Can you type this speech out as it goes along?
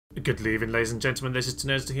Good evening, ladies and gentlemen. This is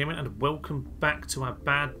Nerds to Human, and welcome back to our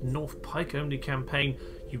Bad North Pike only campaign.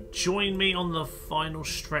 You join me on the final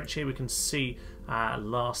stretch here. We can see our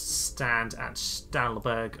last stand at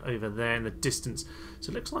Stalberg over there in the distance.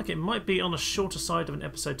 So it looks like it might be on the shorter side of an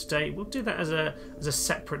episode today. We'll do that as a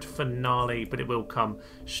separate finale, but it will come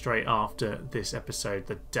straight after this episode.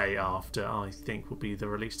 The day after, I think, will be the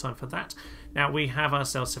release time for that. Now, we have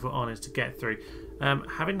ourselves several honours to get through.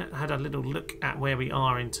 Having had a little look at where we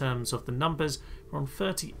are in terms of the numbers, we're on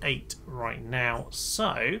 38 right now.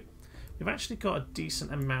 So we've actually got a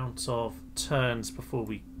decent amount of turns before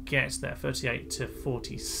we get there. 38 to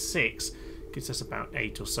 46 gives us about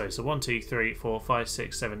 8 or so. So 1, 2, 3, 4, 5,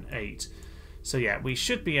 6, 7, 8. So yeah, we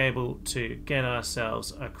should be able to get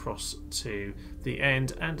ourselves across to the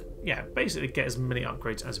end and yeah, basically get as many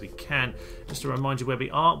upgrades as we can. Just to remind you where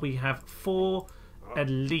we are, we have 4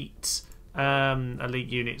 elite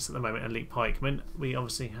units at the moment, elite pikemen. We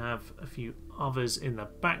obviously have a few others in the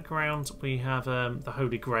background. We have the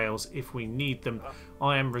Holy Grails if we need them.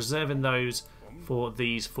 I am reserving those for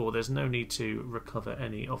these 4. There's no need to recover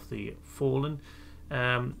any of the fallen.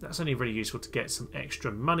 That's only really useful to get some extra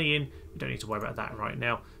money in. We don't need to worry about that right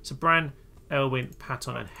now. So Bran, Elwyn,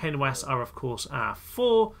 Patton and Henwas are of course our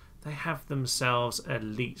 4. They have themselves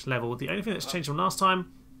elite level. The only thing that's changed from last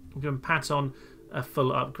time, I'm giving Patton a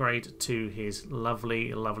full upgrade to his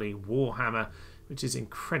lovely Warhammer, which is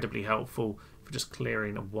incredibly helpful for just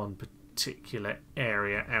clearing one particular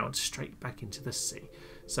area out straight back into the sea.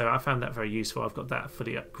 So I found that very useful. I've got that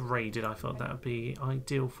fully upgraded. I thought that would be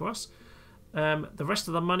ideal for us. The rest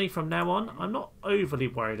of the money from now on, I'm not overly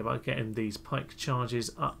worried about getting these pike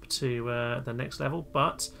charges up to the next level,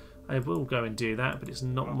 but I will go and do that, but it's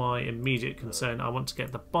not my immediate concern. I want to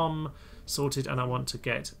get the bomb sorted and I want to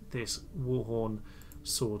get this warhorn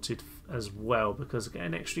sorted as well, because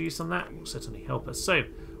getting extra use on that will certainly help us. So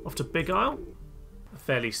off to Big Isle, a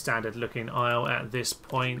fairly standard looking isle at this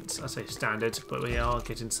point. I say standard, but we are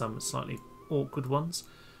getting some slightly awkward ones.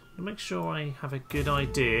 I'll make sure I have a good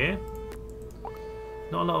idea.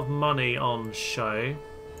 Not a lot of money on show.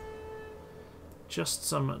 Just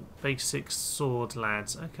some basic sword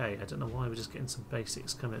lads. Okay, I don't know why we're just getting some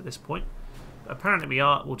basics coming at this point. But apparently we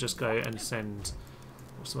are. We'll just go and send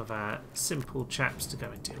some of our simple chaps to go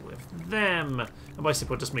and deal with them. And by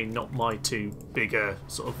simple, I just mean not my 2 bigger,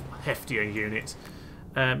 sort of heftier units.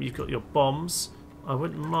 You've got your bombs. I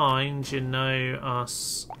wouldn't mind, you know,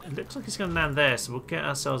 us. It looks like it's going to land there, so we'll get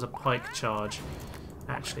ourselves a pike charge.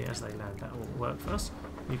 Actually, as they land, that will work for us.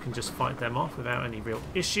 You can just fight them off without any real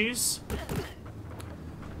issues.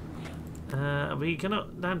 We're going to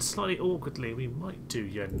land slightly awkwardly. We might do,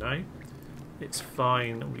 you know. It's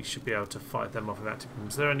fine. We should be able to fight them off without too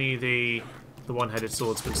problems. They're only the one-headed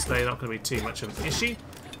swordsmen, so they're not going to be too much of an issue.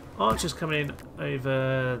 Archers coming in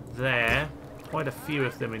over there. Quite a few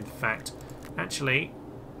of them, in fact. Actually,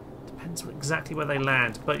 depends exactly where they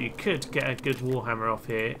land, but you could get a good warhammer off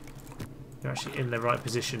here. You're actually in the right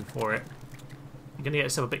position for it. You're going to get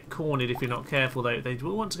yourself a bit cornered if you're not careful, though. They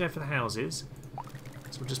will want to go for the houses.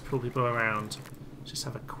 So we'll just pull people around. Just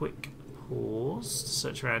have a quick pause to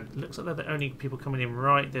search around. It looks like they're the only people coming in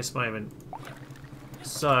right this moment.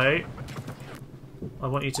 So I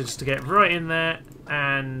want you to just to get right in there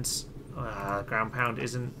and ground pound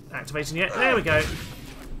isn't activating yet. There we go.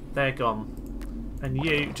 They're gone. And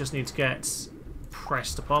you just need to get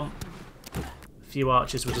pressed upon. A few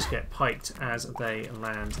archers will just get piked as they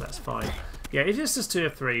land. That's fine. Yeah, if it's just 2 or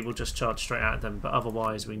 3, we'll just charge straight at them. But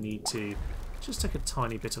otherwise, we need to just take a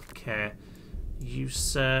tiny bit of care. You,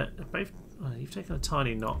 sir, both. You've taken a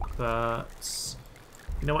tiny knock, but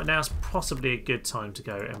you know what? Now's possibly a good time to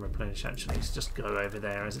go and replenish. Actually, so just go over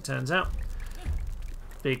there, as it turns out.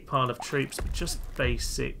 Big pile of troops, just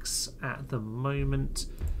basics at the moment.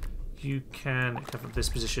 You can cover this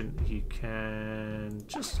position. You can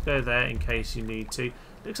just go there in case you need to.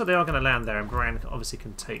 Looks like they are going to land there, and Bran obviously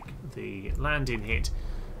can take the landing hit.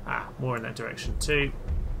 More in that direction too.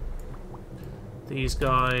 These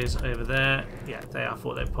guys over there, yeah, I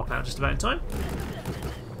thought they'd pop out just about in time.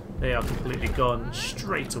 They are completely gone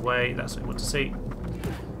straight away. That's what we want to see.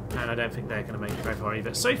 And I don't think they're going to make it very far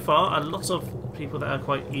either. So far, a lot of people that are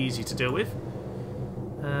quite easy to deal with.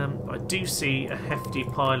 I do see a hefty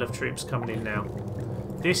pile of troops coming in now.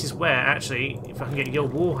 This is where, actually, if I can get your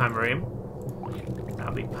Warhammer in,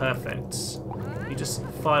 that'll be perfect. You just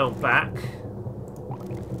file back.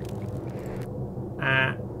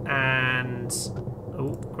 And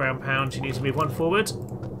oh, ground pound, you need to move 1 forward.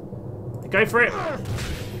 Go for it.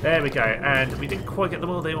 There we go. And we didn't quite get them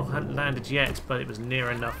all. They all hadn't landed yet, but it was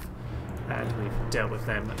near enough. and we've dealt with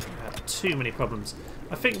them without too many problems.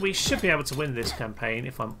 I think we should be able to win this campaign,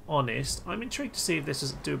 if I'm honest. I'm intrigued to see if this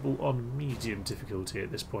is doable on medium difficulty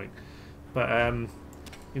at this point. But,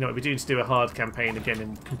 you know, we do need to do a hard campaign again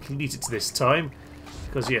and complete it this time.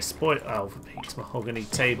 Because, yes, oh, for Pete's mahogany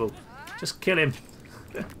table. Just kill him.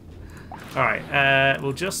 Alright,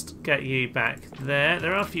 we'll just get you back there.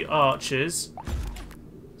 There are a few archers.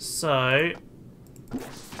 So,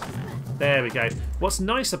 there we go. What's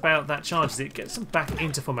nice about that charge is it gets them back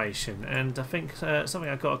into formation. And I think something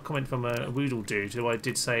I got a comment from a Woodle dude who I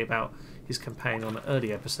did say about his campaign on an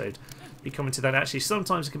early episode. He commented that actually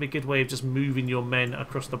sometimes it can be a good way of just moving your men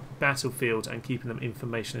across the battlefield and keeping them in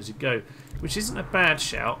formation as you go, which isn't a bad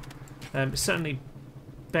shout. It's certainly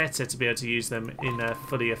better to be able to use them in a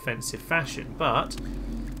fully offensive fashion, but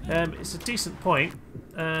it's a decent point.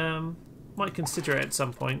 Might consider it at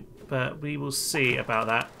some point, but we will see about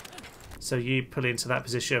that. So you pull into that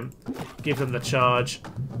position, give them the charge,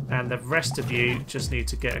 and the rest of you just need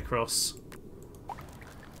to get across.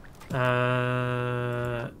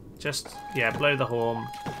 Yeah, blow the horn,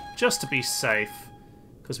 just to be safe,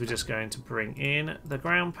 because we're just going to bring in the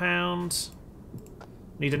ground pound.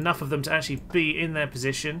 Need enough of them to actually be in their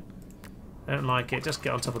position. Don't like it. Just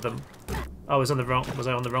get on top of them. Oh, was I on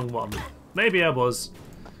the wrong one? Maybe I was.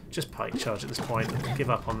 Just pike charge at this point.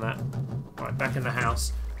 Give up on that. Right, back in the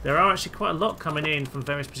house. There are actually quite a lot coming in from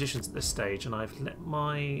various positions at this stage, and I've let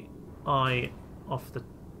my eye off the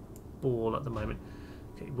ball at the moment.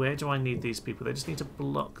 Okay, where do I need these people? They just need to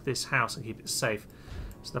block this house and keep it safe.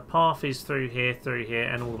 So the path is through here,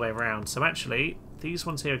 and all the way around. So actually, these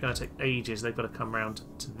ones here are going to take ages. They've got to come round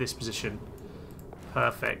to this position.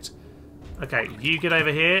 Perfect. Okay, you get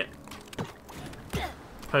over here.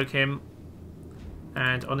 Poke him.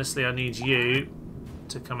 And honestly, I need you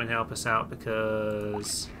to come and help us out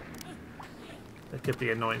because there could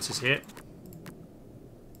be annoyances here.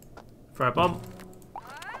 Throw a bomb.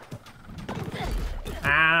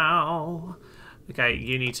 Ow! Okay,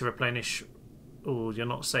 you need to replenish. Oh, you're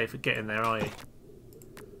not safe at getting there, are you?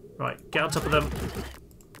 Right, get on top of them.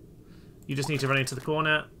 You just need to run into the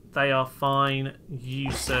corner. They are fine.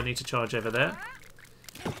 You, sir, need to charge over there.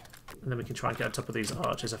 And then we can try and get on top of these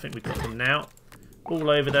archers. I think we've got them now. All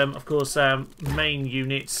over them. Of course, main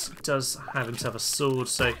units does have himself a sword,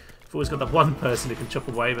 so we've always got that one person who can chop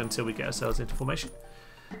away until we get ourselves into formation.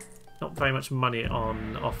 Not very much money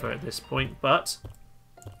on offer at this point, but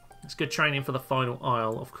it's good training for the final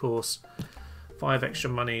isle, of course. 5 extra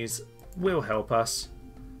monies will help us,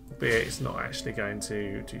 but it's not actually going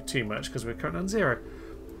to do too much because we're currently on 0.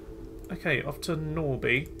 Okay, off to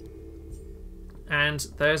Norby. And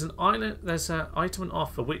there's an island, there's an item and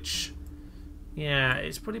offer, which, yeah,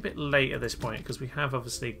 it's probably a bit late at this point because we have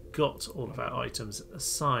obviously got all of our items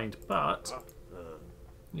assigned, but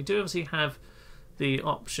you do obviously have the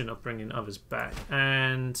option of bringing others back,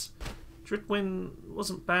 and Dridwin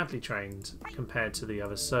wasn't badly trained compared to the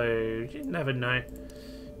others, so you never know.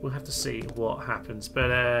 We'll have to see what happens, but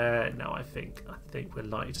no, I think we're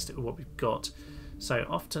likely to stick with what we've got. So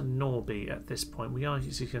off to Norby at this point. We are,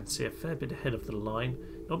 as you can see, a fair bit ahead of the line.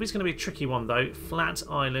 Norby's going to be a tricky one though. Flat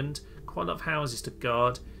island, quite a lot of houses to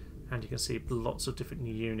guard, and you can see lots of different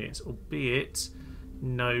units, albeit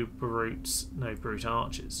no brute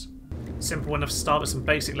archers. Simple enough to start with some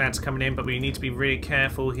basic lads coming in, but we need to be really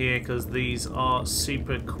careful here because these are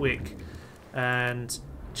super quick, and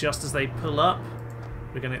just as they pull up,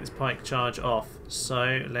 we're going to get this pike charge off.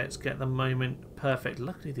 So let's get the moment perfect.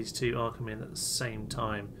 Luckily these two are coming in at the same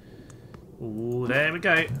time. Ooh, there we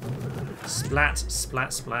go. Splat,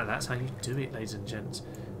 splat, splat. That's how you do it, ladies and gents.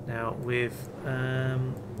 Now with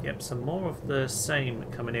yep, some more of the same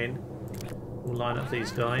coming in. We'll line up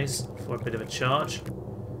these guys for a bit of a charge.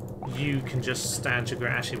 You can just stand your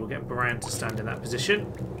ground. Actually, we'll get Bran to stand in that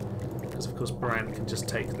position, because of course Bran can just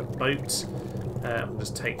take the boat. We'll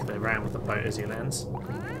just take the round with the boat as he lands.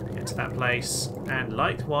 Get to that place, and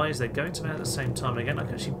likewise they're going to land at the same time again. I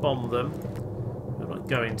can actually bomb them. I'm not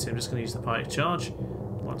going to. I'm just going to use the pike charge.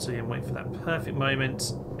 Once again, wait for that perfect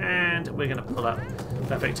moment, and we're going to pull up.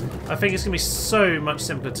 Perfect. I think it's going to be so much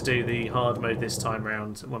simpler to do the hard mode this time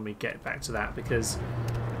round when we get back to that, because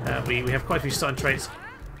we have quite a few starting traits.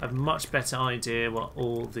 I have a much better idea what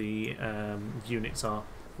all the units are,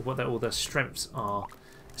 or what all their strengths are,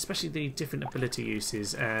 especially the different ability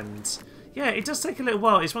uses. And yeah, it does take a little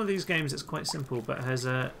while. It's one of these games that's quite simple, but has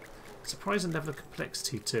a surprising level of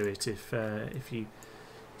complexity to it if you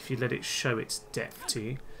let it show its depth to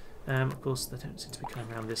you. Of course, they don't seem to be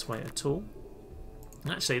coming around this way at all.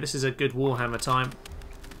 Actually, this is a good Warhammer time.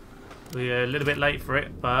 We're a little bit late for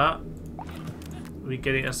it, but we're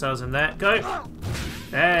getting ourselves in there. Go!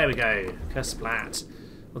 There we go. Kersplat.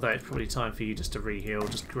 Although it's probably time for you just to re-heal.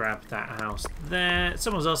 Just grab that house there.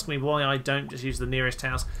 Someone's asking me why I don't just use the nearest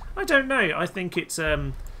house. I don't know. I think it's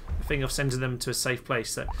a thing of sending them to a safe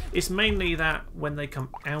place. So it's mainly that when they come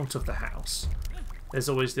out of the house, there's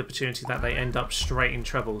always the opportunity that they end up straight in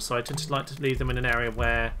trouble. So I tend to like to leave them in an area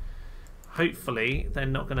where hopefully they're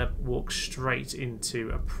not going to walk straight into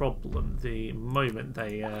a problem the moment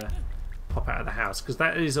they pop out of the house, because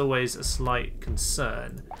that is always a slight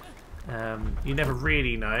concern. You never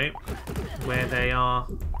really know where they are,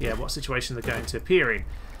 what situation they're going to appear in.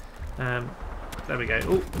 There we go.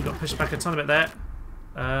 Oh, we got pushed back a tiny bit there.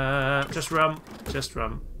 Just run.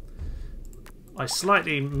 I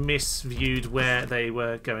slightly misviewed where they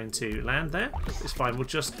were going to land there. It's fine, we'll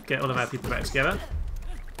just get all of our people back together.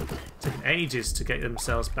 It's taken ages to get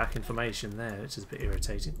themselves back in formation there, which is a bit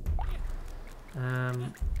irritating.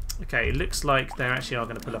 Okay, it looks like they actually are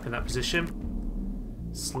going to pull up in that position.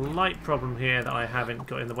 Slight problem here that I haven't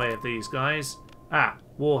got in the way of these guys. Ah,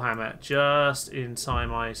 Warhammer, just in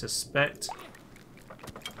time I suspect.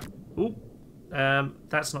 Ooh,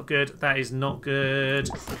 that's not good. That is not good.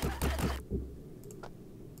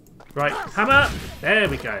 Right, hammer! There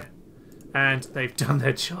we go. And they've done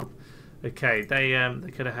their job. Okay, they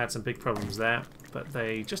could have had some big problems there, but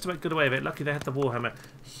they just about got away with it. Lucky they had the Warhammer.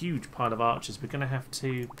 Huge pile of archers. We're going to have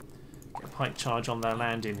to get a pike charge on their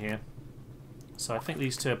landing here. So I think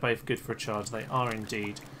these two are both good for a charge. They are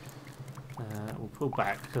indeed. We'll pull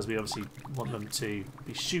back because we obviously want them to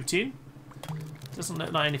be shooting. Doesn't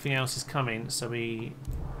look like anything else is coming, so we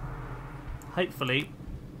hopefully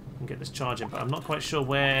can get this charge in. But I'm not quite sure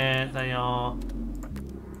where they are,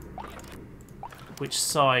 which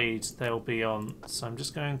side they'll be on. So I'm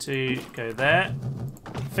just going to go there.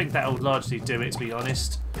 I think that will largely do it, to be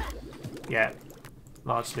honest. Yeah,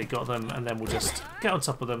 largely got them, and then we'll just get on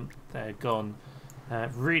top of them. They're gone.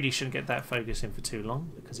 Really shouldn't get that focus in for too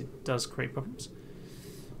long because it does create problems.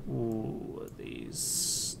 Ooh,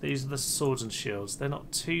 these are the swords and shields. They're not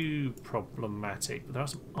too problematic, but there are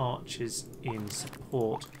some archers in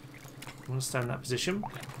support. I'm going to stand in that position.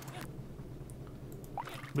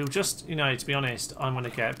 We'll just, to be honest, I'm going to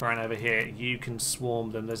get Bran over here. You can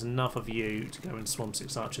swarm them. There's enough of you to go and swarm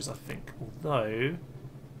 6 archers, I think. Although,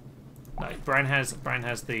 no, Bran has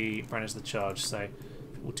the charge, so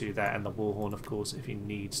we'll do that, and the Warhorn, of course, if he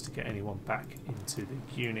needs to get anyone back into the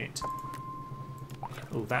unit.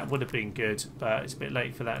 Oh, that would have been good, but it's a bit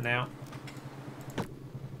late for that now.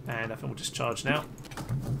 And I think we'll just charge now.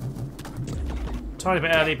 Tiny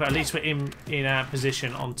bit early, but at least we're in our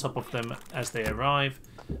position on top of them as they arrive.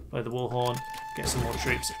 By the Warhorn, get some more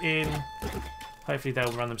troops in. Hopefully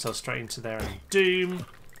they'll run themselves straight into their own doom,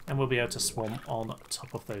 and we'll be able to swarm on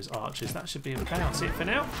top of those archers. That should be about it for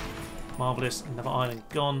now. Marvellous, another island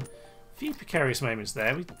gone. A few precarious moments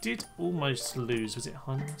there. We did almost lose. Was it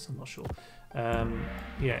Heinrichs? I'm not sure.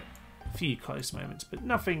 Yeah, a few close moments, but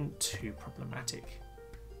nothing too problematic.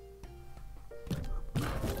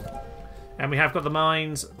 And we have got the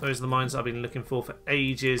mines. Those are the mines I've been looking for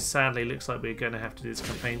ages. Sadly, looks like we're going to have to do this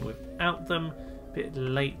campaign without them. A bit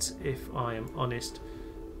late, if I am honest.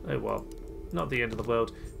 Oh well, not the end of the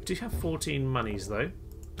world. We do have 14 monies though.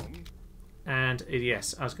 And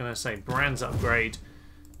yes, I was going to say, Bran's upgrade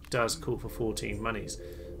does call for 14 monies.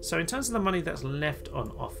 So in terms of the money that's left on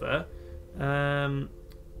offer, a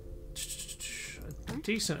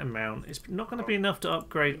decent amount. It's not going to be enough to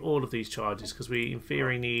upgrade all of these charges because we in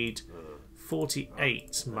theory need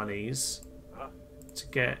 48 monies to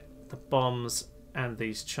get the bombs and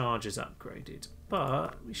these charges upgraded.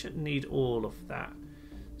 But we shouldn't need all of that.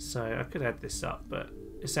 So I could add this up, but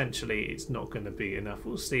essentially it's not going to be enough.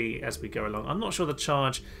 We'll see as we go along. I'm not sure the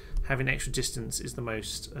charge having extra distance is the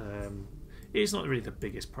most it's not really the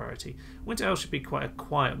biggest priority. Winter Isle should be quite a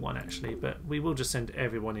quiet one actually, but we will just send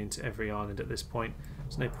everyone into every island at this point.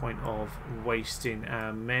 There's no point of wasting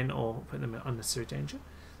our men or putting them in unnecessary danger.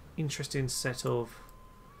 Interesting set of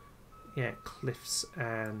cliffs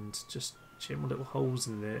and just little holes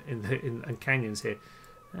in canyons here.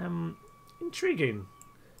 Intriguing.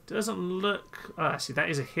 Doesn't look... Oh, actually, that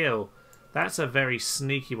is a hill. That's a very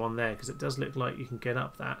sneaky one there, because it does look like you can get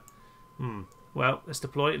up that. Well, let's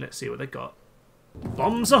deploy it. Let's see what they got.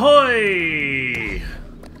 Bombs ahoy!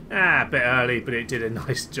 Ah, a bit early, but it did a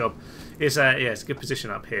nice job. It's a good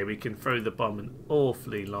position up here. We can throw the bomb an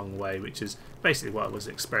awfully long way, which is basically what I was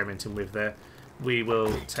experimenting with there. We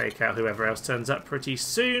will take out whoever else turns up pretty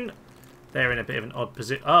soon. They're in a bit of an odd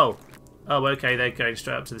position. Oh, okay, they're going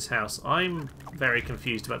straight up to this house. I'm very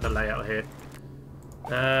confused about the layout here.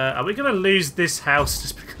 Are we going to lose this house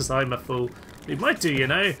just because I'm a fool? We might do, you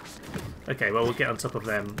know. Okay, well, we'll get on top of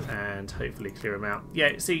them and hopefully clear them out.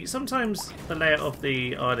 Yeah, see, sometimes the layout of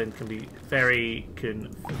the island can be very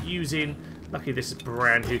confusing. Luckily, this is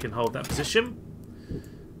Bran who can hold that position.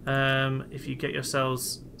 If you get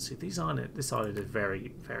yourselves... See, this island is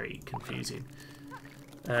very, very confusing.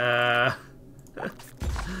 Get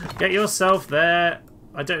yourself there.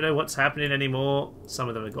 I don't know what's happening anymore. Some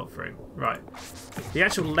of them have got through. Right. The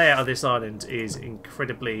actual layout of this island is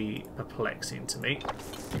incredibly perplexing to me.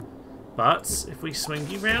 But if we swing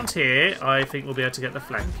you round here, I think we'll be able to get the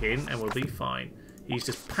flank in and we'll be fine. He's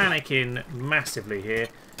just panicking massively here.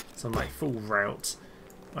 It's on like full route.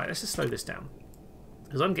 Right, let's just slow this down.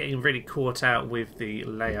 Because I'm getting really caught out with the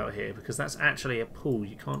layout here because that's actually a pool.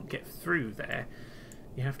 You can't get through there.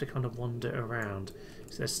 You have to kind of wander around.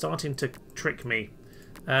 So they're starting to trick me.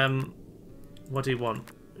 What do you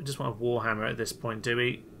want? We just want a Warhammer at this point, do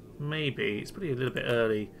we? Maybe. It's probably a little bit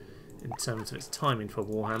early in terms of its timing for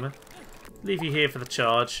Warhammer. Leave you here for the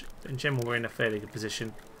charge. In general, we're in a fairly good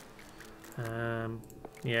position.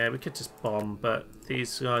 Yeah, we could just bomb, but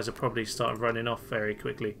these guys will probably start running off very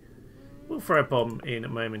quickly. We'll throw a bomb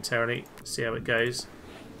in momentarily, see how it goes.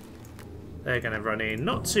 They're going to run in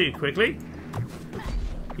not too quickly.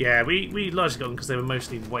 Yeah, we largely got them because they were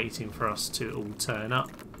mostly waiting for us to all turn up.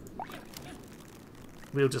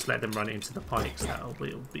 We'll just let them run into the pikes. That'll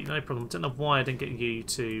be no problem. Don't know why I didn't get you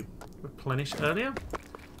to replenish earlier.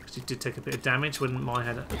 Because you did take a bit of damage when I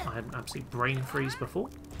had an absolute brain freeze before.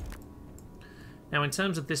 Now, in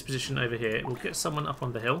terms of this position over here, we'll get someone up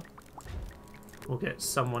on the hill. We'll get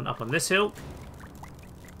someone up on this hill.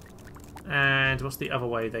 And what's the other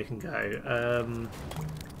way they can go?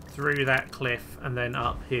 Through that cliff and then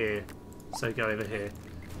up here. So go over here.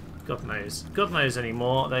 God knows. God knows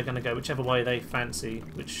anymore. They're going to go whichever way they fancy,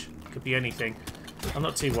 which could be anything. I'm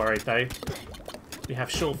not too worried though. We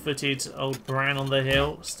have short-footed old Bran on the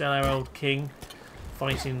hill. Still our old king.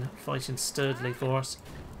 Fighting sturdily for us.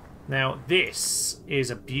 Now this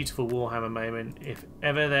is a beautiful Warhammer moment, if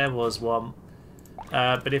ever there was one.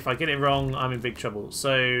 But if I get it wrong, I'm in big trouble.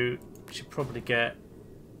 So we should probably get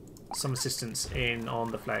some assistance in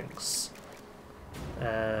on the flanks.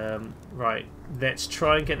 Right, let's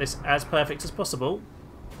try and get this as perfect as possible.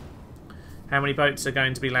 How many boats are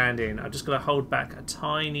going to be landing? I've just got to hold back a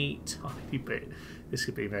tiny bit. This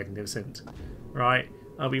could be magnificent. Right,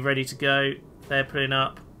 I'll be ready to go. They're pulling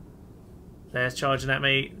up. They're charging at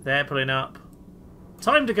me. They're pulling up.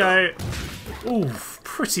 Time to go. Oof,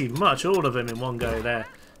 pretty much all of them in one go there.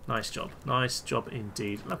 Nice job. Nice job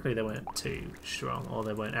indeed. Luckily they weren't too strong, or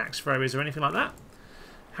they weren't axe throwers or anything like that.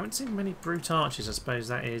 Haven't seen many brute archers. I suppose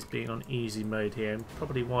that is being on easy mode here. And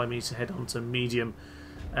probably why I need to head on to medium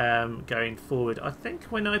going forward. I think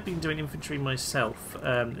when I've been doing infantry myself,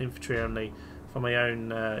 infantry only for my own,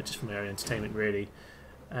 just for my own entertainment really,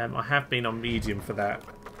 I have been on medium for that.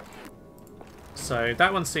 So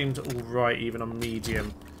that one seemed alright even on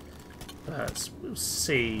medium. But we'll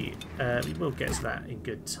see. We will get to that in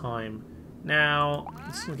good time. Now,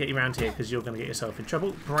 I'm just going to get you around here because you're going to get yourself in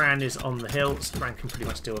trouble. Bran is on the hill, so Bran can pretty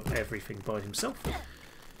much deal with everything by himself.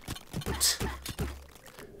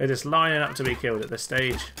 They're just lining up to be killed at this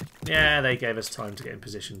stage. Yeah, they gave us time to get in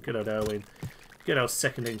position. Good old Erwin. Good old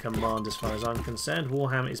second in command as far as I'm concerned.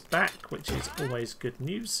 Warhammer is back, which is always good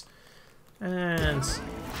news. And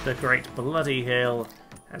the great bloody hill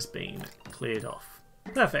has been cleared off.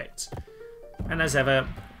 Perfect. And as ever,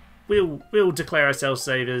 we'll declare ourselves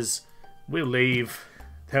savers. We'll leave.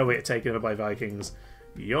 They'll get taken over by Vikings.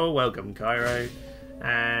 You're welcome, Cairo.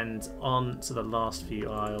 And on to the last few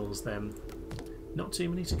isles then. Not too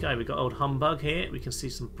many to go. We've got old Humbug here. We can see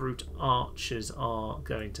some brute archers are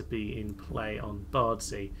going to be in play on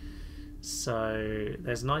Bardsey. So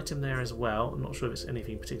there's an item there as well. I'm not sure if it's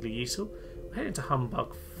anything particularly useful. We're heading to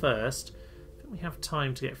Humbug first. I think we have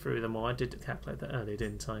time to get through them all. I did calculate that earlier,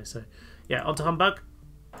 didn't I? So yeah, on to Humbug.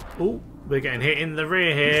 Oh, we're getting hit in the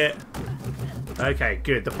rear here. Okay,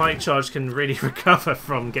 good. The pike charge can really recover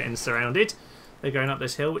from getting surrounded. They're going up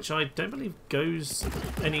this hill, which I don't believe goes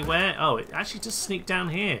anywhere. Oh, it actually just sneaked down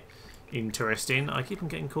here. Interesting. I keep on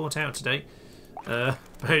getting caught out today.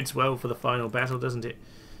 Bodes well for the final battle, doesn't it?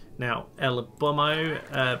 Now, El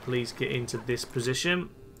Bomo, please get into this position.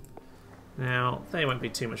 Now, they won't be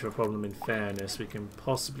too much of a problem in fairness. We can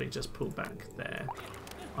possibly just pull back there.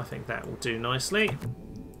 I think that will do nicely.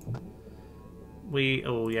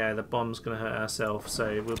 Oh yeah, the bomb's going to hurt ourselves,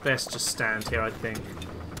 so we'll best just stand here, I think.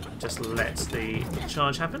 Just let the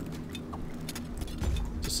charge happen.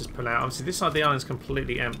 Just pull out. Obviously, this side of the island is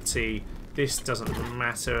completely empty. This doesn't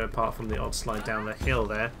matter apart from the odd slide down the hill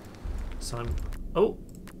there. So I'm... Oh!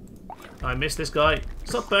 I missed this guy.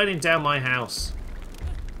 Stop burning down my house.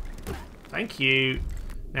 Thank you.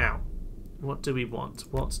 Now, what do we want?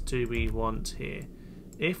 What do we want here?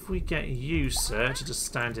 If we get you, sir, to just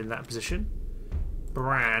stand in that position,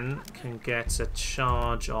 Bran can get a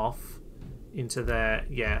charge off into there.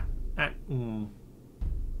 Yeah. Let's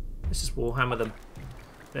just Warhammer them.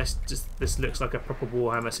 This looks like a proper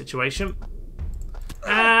Warhammer situation.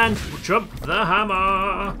 And jump the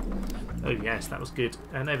hammer. Oh yes, that was good.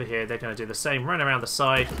 And over here they're going to do the same. Run around the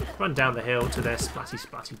side, run down the hill to their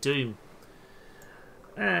splatty doom.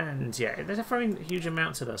 And yeah, they're throwing huge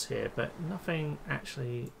amounts at us here, but nothing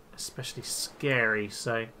actually especially scary,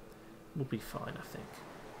 so we'll be fine, I think.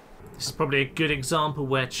 This is probably a good example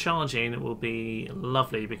where charging will be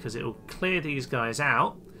lovely because it will clear these guys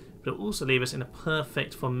out, but it'll also leave us in a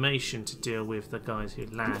perfect formation to deal with the guys who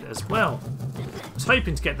land as well. I was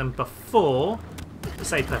hoping to get them before, I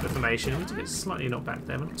say perfect formation, we did get slightly knocked back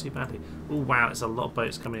there, but not too badly. Oh wow, there's a lot of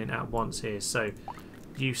boats coming in at once here, so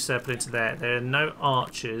you circle into there. There are no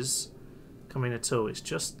archers coming at all, it's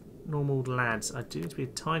just normal lads. I do need to be a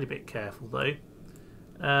tiny bit careful though.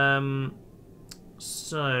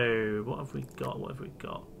 So, what have we got? What have we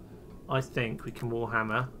got? I think we can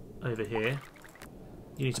Warhammer over here.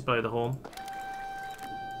 You need to blow the horn.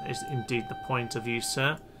 That is indeed the point of you,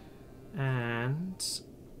 sir. And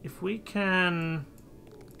if we can...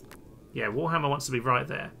 Yeah, Warhammer wants to be right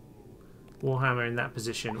there. Warhammer in that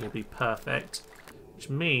position will be perfect.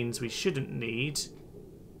 Which means we shouldn't need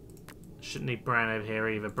Bran over here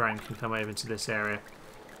either. Bran can come over into this area.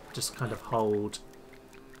 Just kind of hold.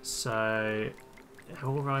 So... we're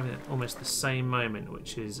all arriving at almost the same moment,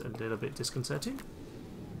 which is a little bit disconcerting.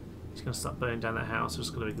 He's going to start burning down that house. We're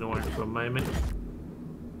just going to ignore it for a moment.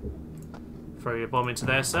 Throw your bomb into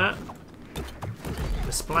there, sir.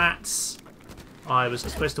 The splats. I was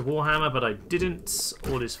supposed to Warhammer, but I didn't.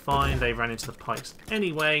 All is fine. They ran into the Pikes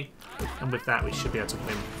anyway. And with that, we should be able to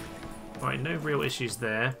win. Alright, no real issues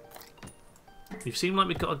there. We've seemed like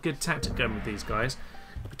we've got a good tactic going with these guys.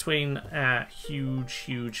 Between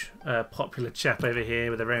huge popular chap over here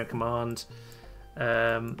with a round command,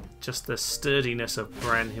 just the sturdiness of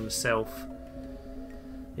Bran himself.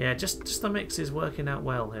 Yeah, just the mix is working out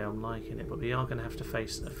well here. I'm liking it, but we are going to have to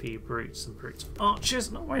face a few brutes and brute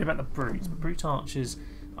archers. Not worried about the brutes, but brute archers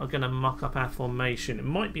are going to muck up our formation. It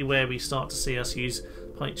might be where we start to see us use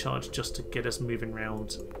pike charge just to get us moving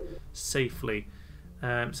around safely.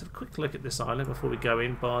 Let's have a quick look at this island before we go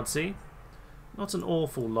in, Bardsey. Not an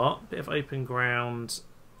awful lot, bit of open ground,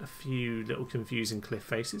 a few little confusing cliff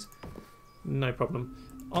faces. No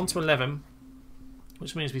problem. On to 11,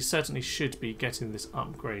 which means we certainly should be getting this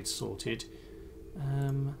upgrade sorted.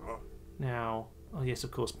 Now, oh yes,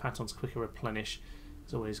 of course, Paton's quicker replenish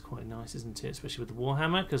is always quite nice, isn't it? Especially with the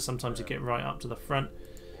Warhammer, because sometimes you get right up to the front.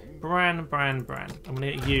 Bran. I'm going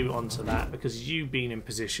to get you onto that, because you being in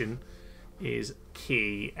position is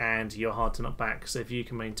key, and you're hard to knock back, so if you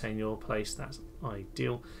can maintain your place, that's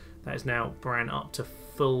ideal. That is now Bran up to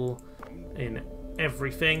full in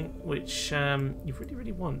everything, which you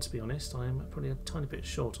really want, to be honest. I'm probably a tiny bit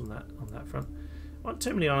short on that front. Not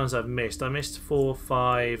too many islands I've missed. I missed 4,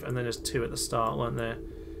 5, and then there's 2 at the start, weren't there?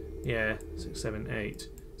 Yeah, 6, 7, 8.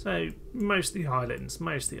 So most of the islands.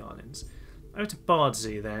 Over to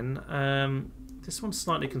Bardsey then. This one's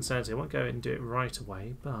slightly concerning. I won't go and do it right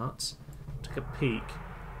away, but take a peek.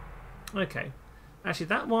 Okay, actually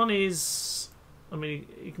that one is, I mean,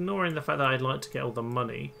 ignoring the fact that I'd like to get all the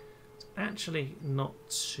money, it's actually not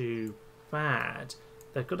too bad.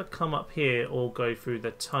 They've got to come up here or go through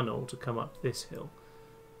the tunnel to come up this hill,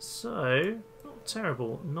 so not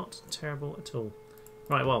terrible at all.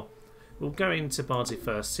 Right, well, we'll go into Bardsey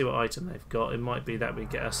first, see what item they've got. It might be that we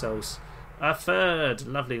get ourselves a third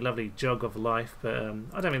lovely jug of life, but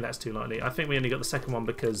I don't think that's too likely. I think we only got the second one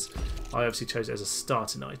because I obviously chose it as a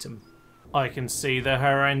starting item. I can see the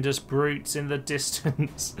horrendous brutes in the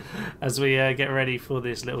distance as we get ready for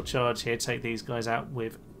this little charge here. Take these guys out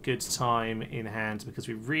with good time in hand, because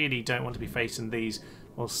we really don't want to be facing these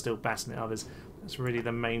while still battling others. That's really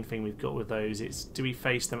the main thing we've got with those. It's, do we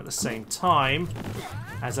face them at the same time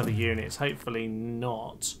as other units? Hopefully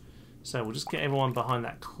not. So we'll just get everyone behind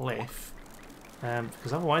that cliff.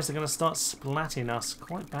 Because otherwise they're going to start splatting us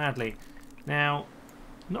quite badly. Now,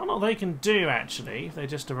 not a lot they can do actually if they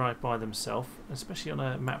just arrive by themselves. Especially on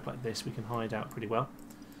a map like this, we can hide out pretty well.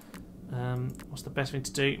 What's the best thing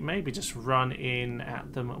to do? Maybe just run in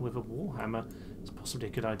at them with a Warhammer. It's possibly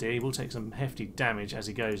a good idea. He will take some hefty damage as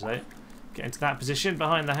he goes though. Get into that position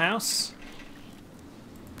behind the house.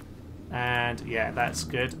 And yeah, that's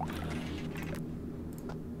good.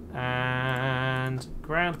 And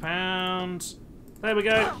ground pound. There we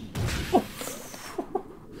go.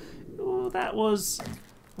 Oh, that was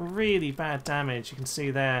really bad damage. You can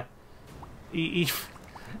see there,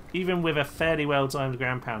 even with a fairly well-timed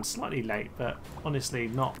ground pound, slightly late, but honestly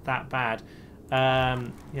not that bad.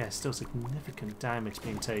 Yeah, still significant damage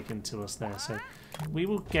being taken to us there. So we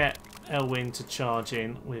will get Elwyn to charge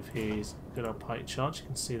in with his good old pike charge. You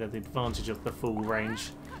can see that the advantage of the full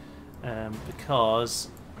range, because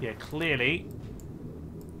yeah, clearly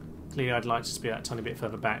I'd like to just be that tiny bit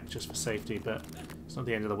further back just for safety, but it's not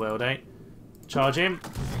the end of the world, eh? Charge him.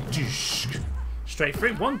 Straight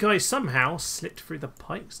through. One guy somehow slipped through the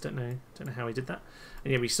pikes. Don't know how he did that.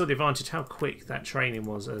 And yeah, we saw the advantage how quick that training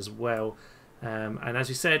was as well. And as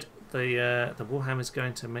you said, the Warhammer is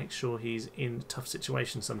going to make sure he's in tough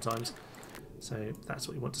situations sometimes. So that's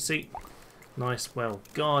what you want to see. Nice, well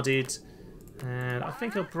guarded. And I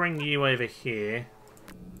think I'll bring you over here,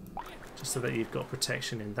 just so that you've got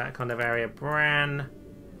protection in that kind of area. Bran,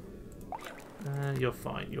 you're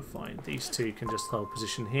fine, you're fine. These two can just hold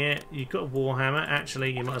position here. You've got a Warhammer.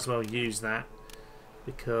 Actually, you might as well use that,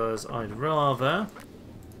 because I'd rather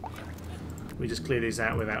we just clear these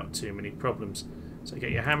out without too many problems. So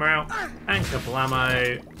get your hammer out and couple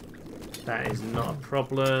ammo. That is not a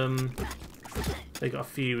problem. They got a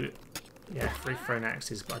few, yeah, free thrown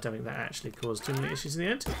axes, but I don't think that actually caused too many issues in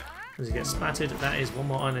the end. As you get splattered, that is one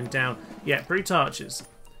more island down. Yeah, brute archers.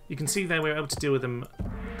 You can see there we were able to deal with them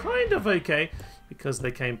kind of okay because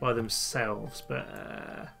they came by themselves, but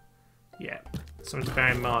yeah, something to bear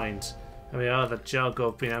in mind. And we are the jug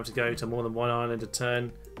of being able to go to more than one island a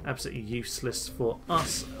turn. Absolutely useless for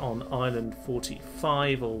us on island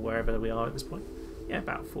 45 or wherever we are at this point. Yeah,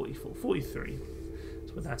 about 44, 43.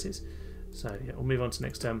 That's what that is. So yeah, we'll move on to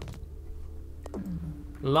next turn.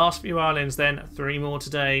 Last few islands then, 3 more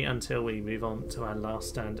today until we move on to our last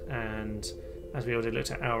stand. And as we already looked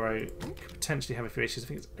at Auro, we could potentially have a few issues. I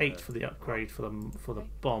think it's 8 for the upgrade for the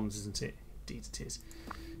bombs, isn't it? Indeed it is.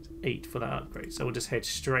 It's 8 for that upgrade. So we'll just head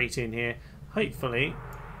straight in here. Hopefully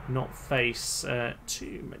not face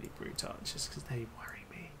too many brute archers, because they worry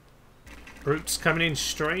me. Brutes coming in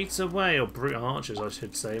straight away, or brute archers I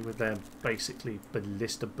should say, with their basically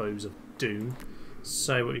ballista bows of doom.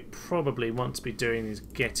 So what we probably want to be doing is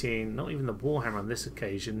getting, not even the Warhammer on this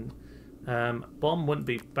occasion. Bomb wouldn't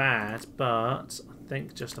be bad, but I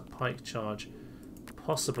think just a pike charge.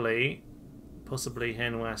 Possibly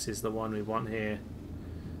Henwas is the one we want here.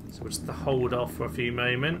 So we'll just hold off for a few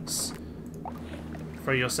moments.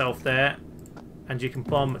 Throw yourself there, and you can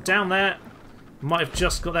bomb down there. Might have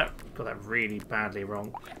just got that really badly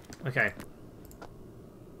wrong. Okay.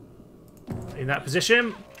 In that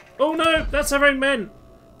position. Oh no, that's our own men.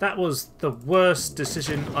 That was the worst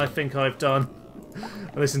decision I think I've done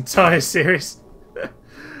on this entire series.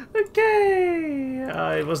 Okay.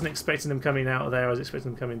 I wasn't expecting them coming out of there. I was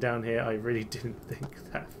expecting them coming down here. I really didn't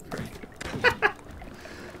think that through.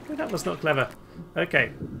 That was not clever.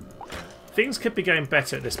 Okay. Things could be going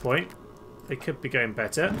better at this point. They could be going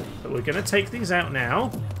better. But we're going to take these out now.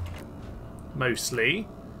 Mostly.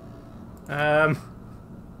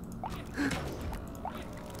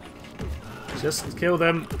 Just kill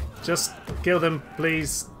them. Just kill them,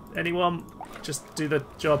 please. Anyone, just do the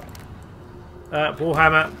job.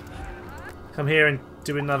 Warhammer, come here and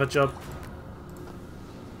do another job.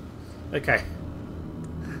 Okay.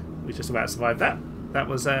 We just about survived that. That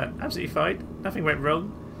was absolutely fine. Nothing went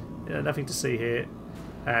wrong. Nothing to see here.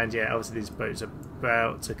 And yeah, obviously these boats are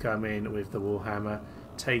about to come in with the Warhammer,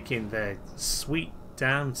 taking their sweet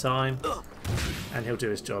damn time, and he'll do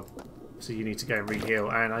his job. So you need to go and re-heal,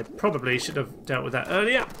 and I probably should have dealt with that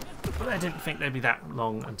earlier, but I didn't think they'd be that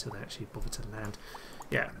long until they actually bothered to land.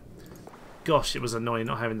 Yeah. Gosh, it was annoying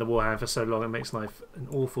not having the Warhammer for so long. It makes life an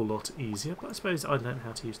awful lot easier, but I suppose I learned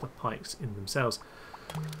how to use the pikes in themselves.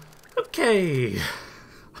 Okay.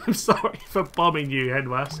 I'm sorry for bombing you,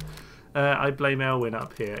 Henwas. I blame Elwyn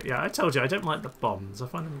up here. Yeah, I told you, I don't like the bombs. I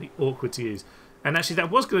find them really awkward to use. And actually,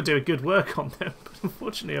 that was going to do a good work on them, but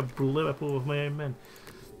unfortunately I blew up all of my own men.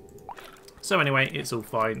 So anyway, it's all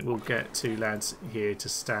fine. We'll get 2 lads here to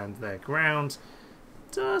stand their ground.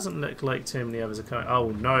 Doesn't look like too many others are coming. Oh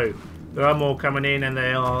no, there are more coming in, and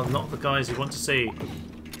they are not the guys you want to see.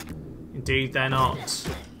 Indeed, they're not.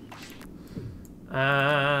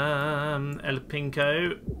 El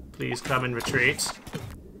Pinko, please come and retreat.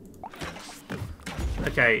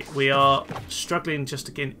 Okay, we are struggling just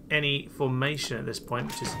to get any formation at this point,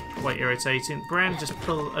 which is quite irritating. Bran, just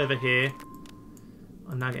pull over here.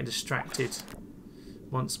 I'm now getting distracted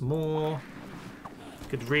once more.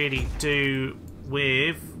 Could really do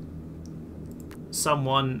with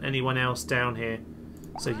anyone else down here.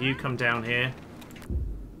 So you come down here.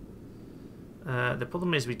 The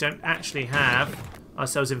problem is we don't actually have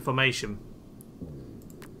ourselves information.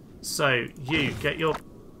 So, you, get your...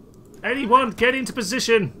 Anyone, get into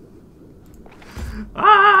position!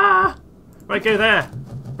 Ah! Right, go there.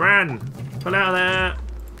 Bran, pull out of there.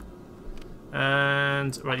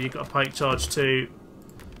 And, right, you've got a pike charge too.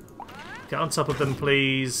 Get on top of them,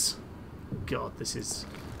 please. God, this is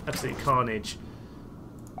absolute carnage.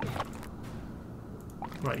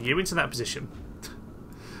 Right, you into that position.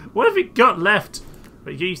 What have you got left?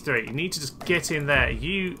 But you three, you need to just get in there.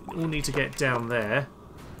 You all need to get down there.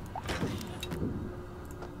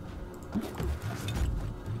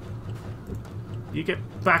 You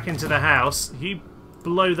get back into the house. You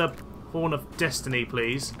blow the horn of destiny,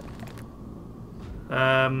 please.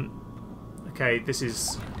 Okay, this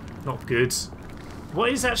is not good.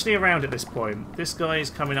 What is actually around at this point? This guy is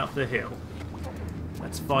coming up the hill.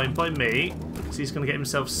 That's fine by me. So he's going to get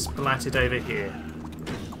himself splattered over here.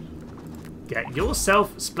 Get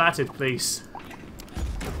yourself splattered, please.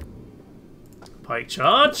 Pike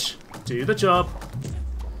charge. Do the job.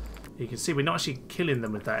 You can see we're not actually killing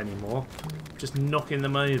them with that anymore. Just knocking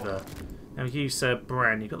them over. Now you, Sir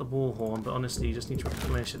Bran, you've got the war horn, but honestly you just need to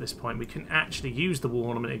replenish at this point. We can actually use the war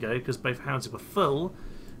horn a minute ago because both houses were full.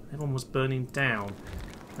 Everyone was burning down.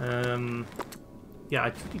 Yeah,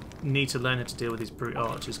 I need to learn how to deal with these brute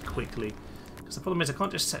archers quickly. Because the problem is I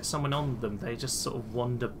can't just set someone on them. They just sort of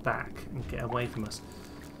wander back and get away from us.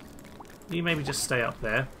 You maybe just stay up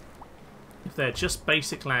there. If they're just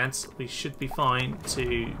basic lads, we should be fine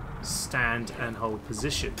to stand and hold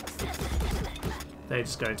position. They're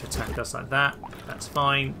just going to attack us like that. That's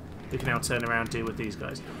fine. We can now turn around and deal with these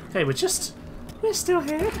guys. Okay, we're still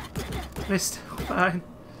here. We're still fine.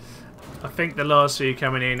 I think the last few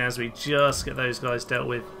coming in as we just get those guys dealt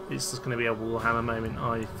with, it's just going to be a Warhammer moment,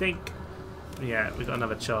 I think. Yeah, we've got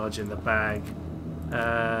another charge in the bag.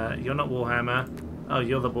 You're not Warhammer. Oh,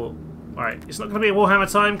 you're the War... Alright, it's not going to be a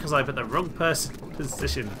Warhammer time because I put the wrong person in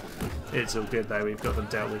position. It's all good though, we've got them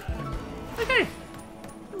dealt with. Okay,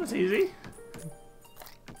 that was easy.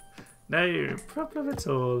 No problem at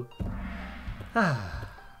all.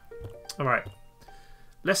 Alright,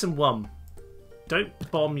 lesson 1.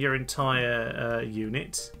 Don't bomb your entire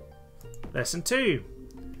unit. Lesson 2.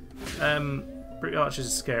 Brute archers are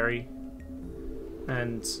scary.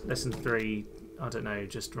 And lesson 3, I don't know,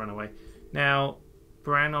 just run away. Now,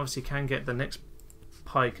 Bran obviously can get the next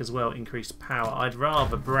pike as well, increased power. I'd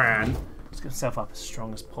rather Bran just get himself up as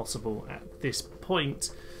strong as possible at this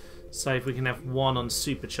point. So if we can have one on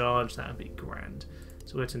supercharge, that would be grand.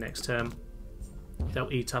 So we're to next turn.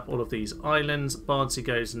 They'll eat up all of these islands. Bardsey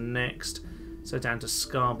goes next. So down to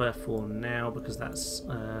Scarborough for now, because that's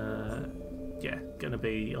yeah, going to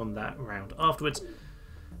be on that round afterwards.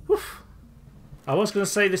 Oof. I was going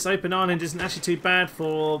to say this open island isn't actually too bad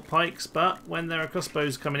for pikes, but when there are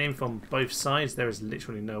crossbows coming in from both sides, there is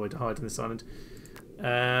literally nowhere to hide in this island.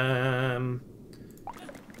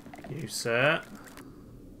 You, sir.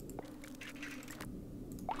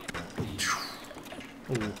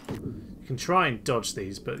 Ooh. You can try and dodge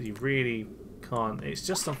these, but you really can't. It's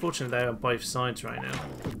just unfortunate they're on both sides right now.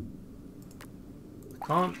 I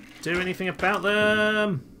can't do anything about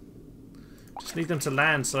them. Just need them to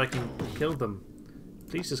land so I can kill them.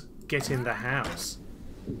 Please just get in the house.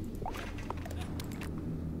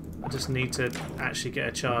 I just need to actually get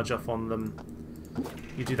a charge off on them.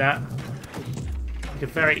 You do that. You're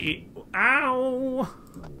very... Ow!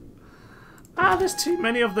 Ah, there's too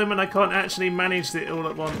many of them and I can't actually manage it all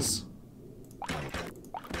at once.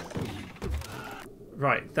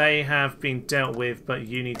 Right, they have been dealt with, but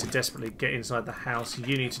you need to desperately get inside the house.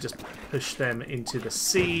 You need to just push them into the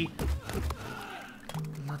sea.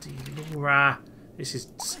 Bloody Laura. This is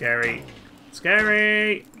scary.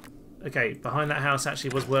 Scary! Okay, behind that house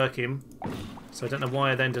actually was working. So I don't know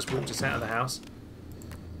why I then just walked us out of the house.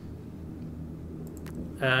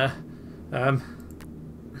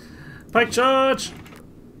 Pike charge!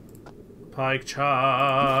 Pike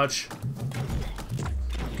charge!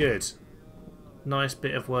 Good. Nice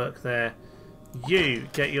bit of work there. You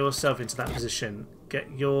get yourself into that position.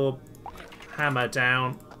 Get your hammer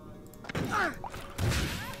down.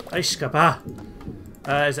 Aishkaba!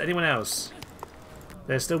 Is there anyone else?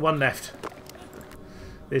 There's still one left.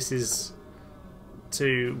 This is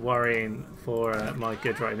too worrying for my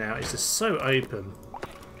good right now. It's just so open.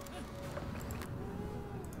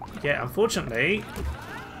 Yeah, unfortunately,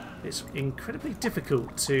 it's incredibly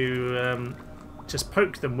difficult to just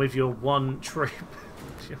poke them with your one troop.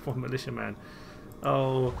 Your one militiaman.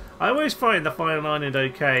 Oh, I always find the final island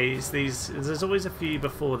okay. It's these. There's always a few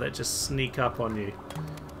before that just sneak up on you.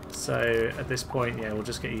 So at this point, yeah, we'll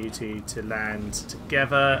just get you two to land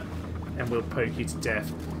together. and we'll poke you to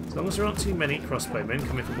death. As long as there aren't too many crossbowmen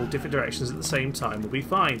coming from all different directions at the same time, we'll be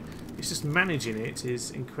fine. It's just managing it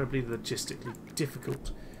is incredibly logistically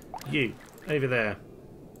difficult. You, over there.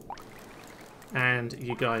 And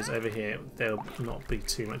you guys over here, they'll not be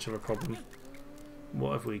too much of a problem.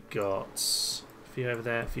 What have we got? A few over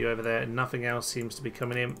there, a few over there. Nothing else seems to be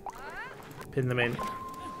coming in. Pin them in.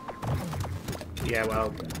 Yeah,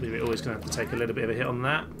 well, we're always going to have to take a little bit of a hit on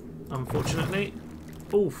that, unfortunately.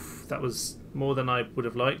 Oof, that was more than I would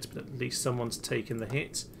have liked, but at least someone's taken the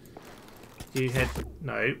hit. You head...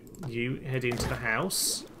 No, you head into the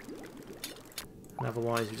house. And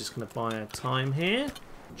otherwise, we're just going to buy our time here.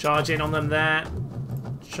 Charge in on them there.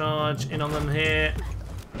 Charge in on them here.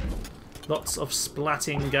 Lots of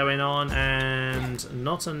splatting going on, and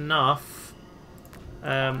not enough.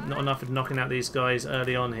 Not enough of knocking out these guys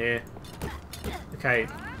early on here. Okay,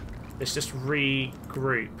 let's just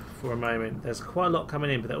regroup for a moment. There's quite a lot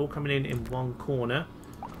coming in, but they're all coming in one corner,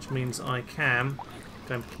 which means I can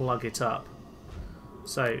go and plug it up.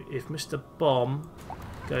 So if Mr. Bomb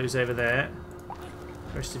goes over there,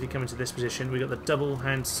 the rest of you come into this position. We've got the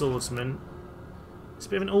double-hand swordsman. It's a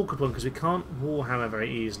bit of an awkward one because we can't warhammer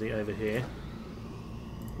very easily over here.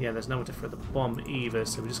 Yeah, there's no one to throw the bomb either,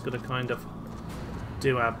 so we've just got to kind of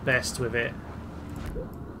do our best with it.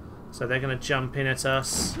 So they're going to jump in at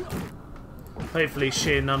us. Hopefully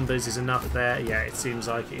sheer numbers is enough there. Yeah, it seems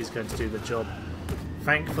like it is going to do the job.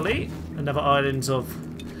 Thankfully, another island of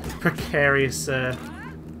precarious,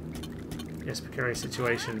 precarious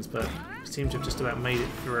situations, but we seem to have just about made it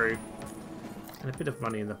through. And a bit of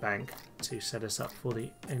money in the bank to set us up for the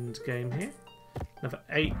end game here. Another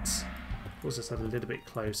 8. Pulls us a little bit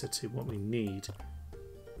closer to what we need.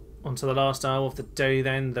 On to the last hour of the day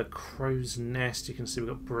then, the Crow's Nest. You can see we've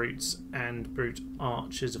got brutes and brute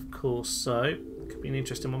archers, of course, so it could be an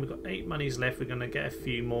interesting one. We've got 8 monies left. We're going to get a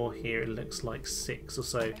few more here. It looks like 6 or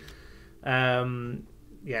so.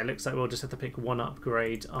 Yeah, it looks like we'll just have to pick one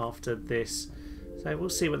upgrade after this. So we'll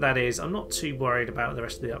see what that is. I'm not too worried about the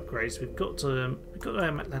rest of the upgrades. We've got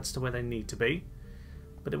lads to where they need to be.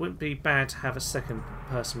 But it wouldn't be bad to have a second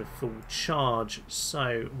person with full charge.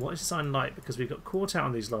 So, what is the sign like? Because we've got caught out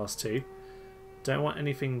on these last 2. Don't want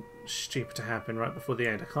anything stupid to happen right before the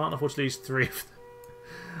end. I can't afford to lose 3 of them.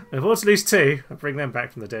 I afford to lose 2. I'll bring them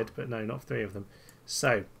back from the dead, but no, not 3 of them.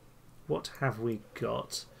 So, what have we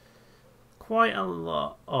got? Quite a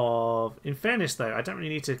lot of... In fairness, though, I don't really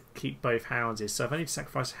need to keep both houses. So, if I need to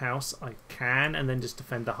sacrifice a house, I can, and then just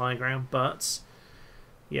defend the high ground. But,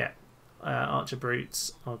 yeah. Archer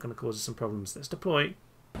brutes are going to cause us some problems. Let's deploy.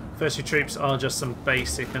 First few troops are just some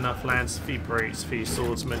basic enough lads, a few brutes, a few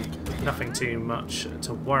swordsmen, nothing too much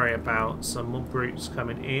to worry about. Some more brutes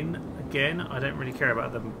coming in. Again, I don't really care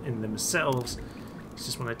about them in themselves. It's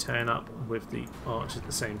just when they turn up with the archers at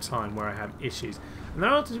the same time where I have issues. And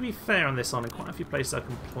there are, to be fair on this island, quite a few places I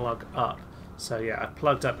can plug up. So yeah, I've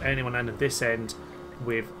plugged up anyone under this end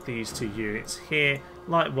with these 2 units here.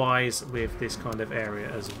 Likewise with this kind of area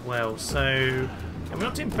as well. So yeah, we're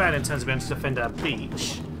not doing bad in terms of being able to defend our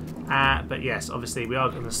beach. But yes, obviously we are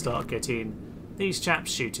going to start getting these chaps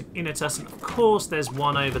shooting in at us. And of course there's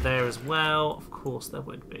one over there as well. Of course there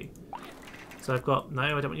would be. So I've got... No,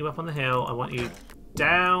 I don't want you up on the hill. I want you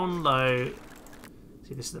down low.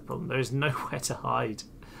 See, this is the problem. There is nowhere to hide.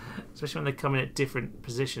 Especially when they come in at different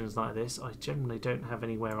positions like this. I generally don't have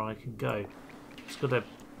anywhere I can go. Just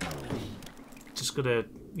gotta,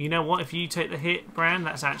 you know what? If you take the hit, Bran,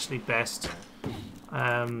 that's actually best.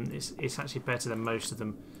 It's actually better than most of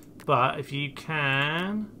them. But if you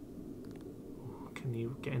can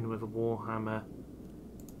you get in with a warhammer?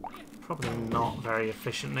 Probably not very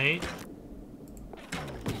efficiently.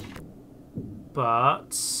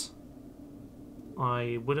 But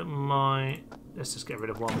I wouldn't mind. Let's just get rid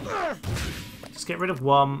of one. Just get rid of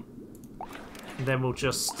one, and then we'll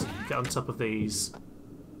just get on top of these.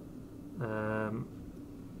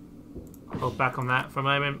 Hold back on that for a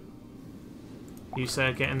moment. You,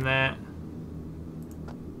 sir, get in there.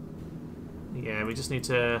 Yeah, we just need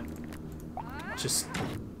to just...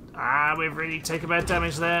 we've really taken bad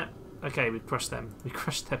damage there. Okay, we crushed them. We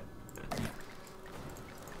crushed them.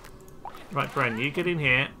 Right, Bren, you get in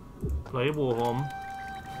here. Blow your warhorn.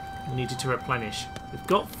 We need you to replenish. We've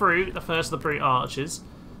got through the first of the brute archers,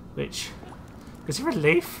 which is a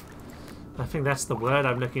relief. I think that's the word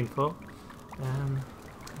I'm looking for.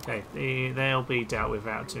 Okay, they'll be dealt with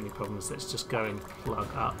without too many problems. Let's just go and plug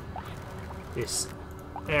up this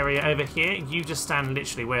area over here. You just stand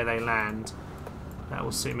literally where they land. That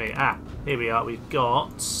will suit me. Here we are. We've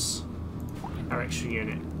got our extra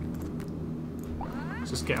unit. Let's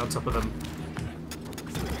just get on top of them.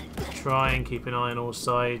 Try and keep an eye on all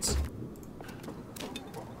sides.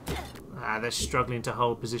 Ah, they're struggling to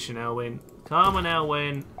hold position, Elwyn. Come on,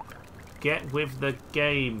 Elwyn. Get with the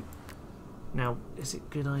game. Now, is it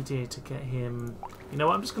a good idea to get him... You know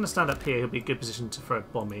what, I'm just going to stand up here. He'll be a good position to throw a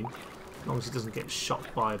bomb in. As long as he doesn't get shot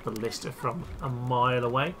by a ballista from a mile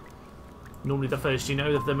away. Normally the first you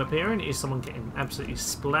know of them appearing is someone getting absolutely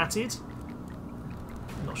splatted.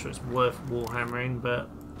 I'm not sure it's worth warhammering, but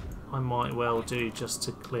I might well do just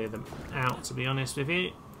to clear them out, to be honest with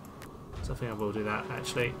you. So I think I will do that,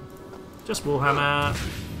 actually. Just warhammer,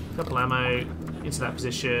 a couple ammo into that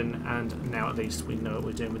position, and now at least we know what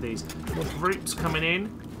we're doing with these. More brutes coming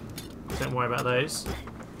in. Don't worry about those.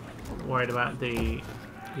 Not worried about the...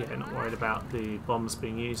 Yeah, not worried about the bombs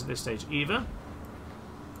being used at this stage either.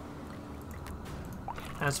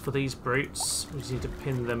 As for these brutes, we just need to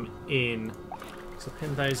pin them in. So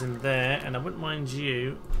pin those in there, and I wouldn't mind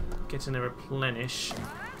you getting a replenish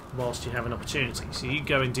whilst you have an opportunity. So you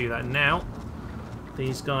go and do that now.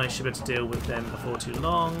 These guys should be able to deal with them before too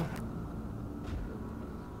long.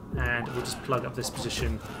 And we'll just plug up this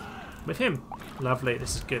position with him. Lovely,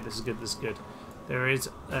 this is good, this is good, this is good. There is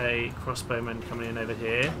a crossbowman coming in over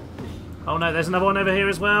here. Oh no, there's another one over here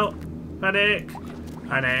as well. Panic!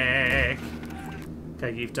 Panic!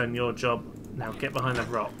 Okay, you've done your job. Now get behind that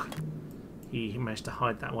rock. He managed to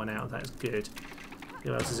hide that one out, that's good.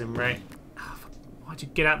 Who else is in range? Oh, why'd you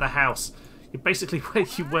get out of the house? You're basically where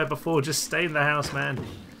you were before, just stay in the house, man.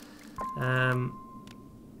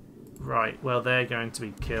 Right, well they're going to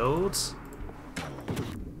be killed.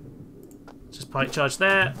 Just pike charge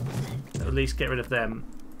there. At least get rid of them.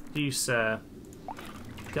 You, sir,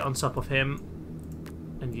 get on top of him.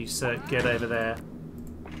 And you, sir, get over there.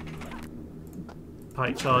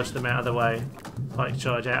 Pike charge them out of the way. Pike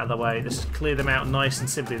charge out of the way. Just clear them out nice and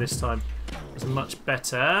simply this time. It's much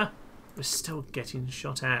better. We're still getting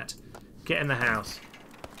shot at. Get in the house.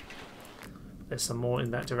 There's some more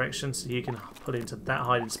in that direction, so you can put into that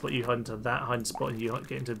hiding spot, you hide into that hiding spot, and you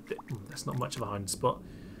get into... That's not much of a hiding spot.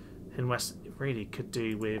 In West, it really could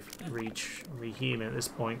do with rehealing at this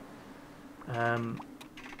point.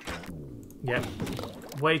 Yep.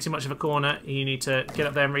 Way too much of a corner. You need to get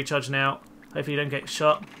up there and recharge now. Hopefully you don't get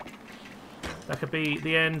shot. That could be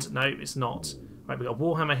the end. No, it's not. Right, we've got a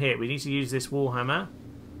warhammer here. We need to use this warhammer.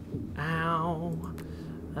 Ow.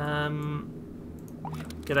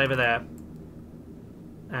 Get over there.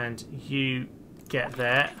 And you get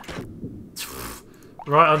there.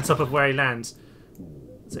 Right on top of where he lands.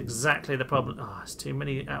 That's exactly the problem. Oh, it's too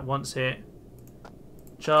many at once here.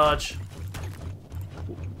 Charge.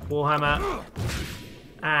 Warhammer.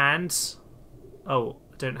 And... Oh,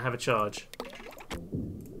 I don't have a charge.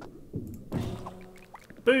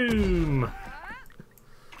 Boom!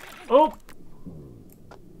 Oh!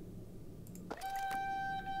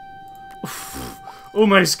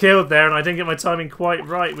 Almost killed there, and I didn't get my timing quite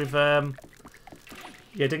right with... Yeah,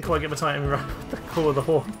 didn't quite get my timing right with the call of the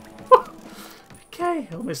horn. Okay,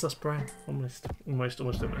 almost lost Brian. Almost.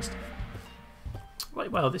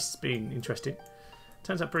 Right, well, this has been interesting.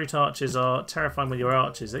 Turns out brute archers are terrifying when you're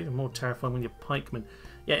archers. They're even more terrifying when you're pikemen.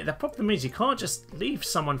 Yeah, the problem is you can't just leave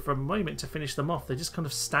someone for a moment to finish them off. They just kind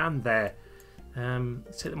of stand there.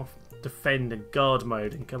 Take them off defend and guard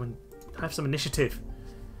mode and come and have some initiative.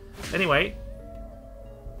 Anyway,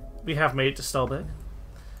 we have made it to Stolberg.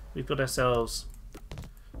 We've got ourselves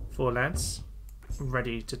 4 lads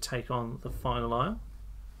ready to take on the final isle.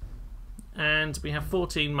 And we have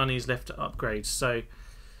 14 monies left to upgrade. So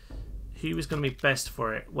who is going to be best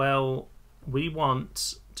for it? Well, we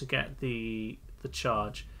want to get the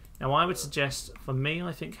charge. Now I would suggest, for me,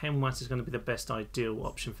 I think Henwas is going to be the best ideal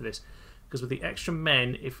option for this. Because with the extra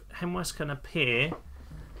men, if Henwas can appear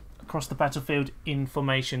across the battlefield in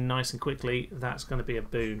formation nice and quickly, that's going to be a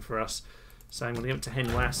boon for us. So I'm going to give it to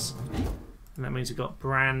Henwas. And that means we've got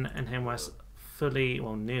Bran and Henwas fully,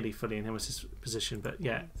 well, nearly fully in Henwas' position. But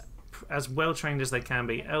yeah, as well trained as they can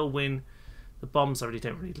be. Elwyn, the bombs I really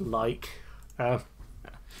don't really like.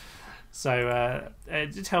 So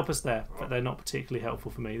it did help us there, but they're not particularly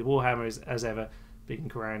helpful for me. The Warhammer is, as ever, being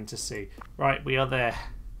grand to see. Right, we are there.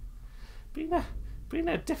 Been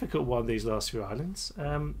a difficult one these last few islands.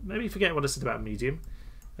 Maybe forget what I said about medium.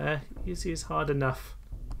 Easy is hard enough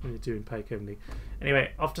when you're doing Pike only.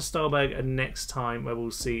 Anyway, off to Stolberg and next time where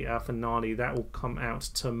we'll see our finale. That will come out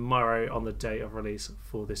tomorrow on the day of release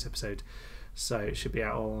for this episode. So it should be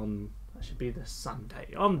out on... That should be the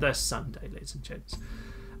Sunday. On the Sunday, ladies and gents.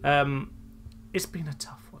 It's been a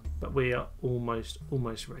tough one, but we are almost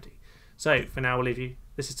ready. So for now, we'll leave you.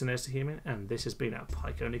 This is Tenez the Human, and this has been our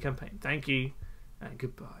Pike Only campaign. Thank you, and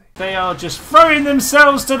goodbye. They are just throwing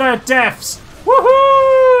themselves to their deaths.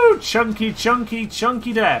 Woohoo! chunky, chunky,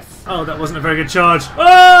 chunky death. Oh, that wasn't a very good charge.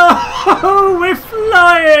 Oh, we're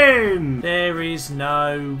flying. There is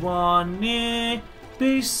no one near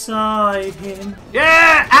beside him.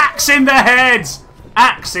 Yeah, axe in the head.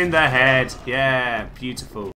 Axe in the head. Yeah, beautiful.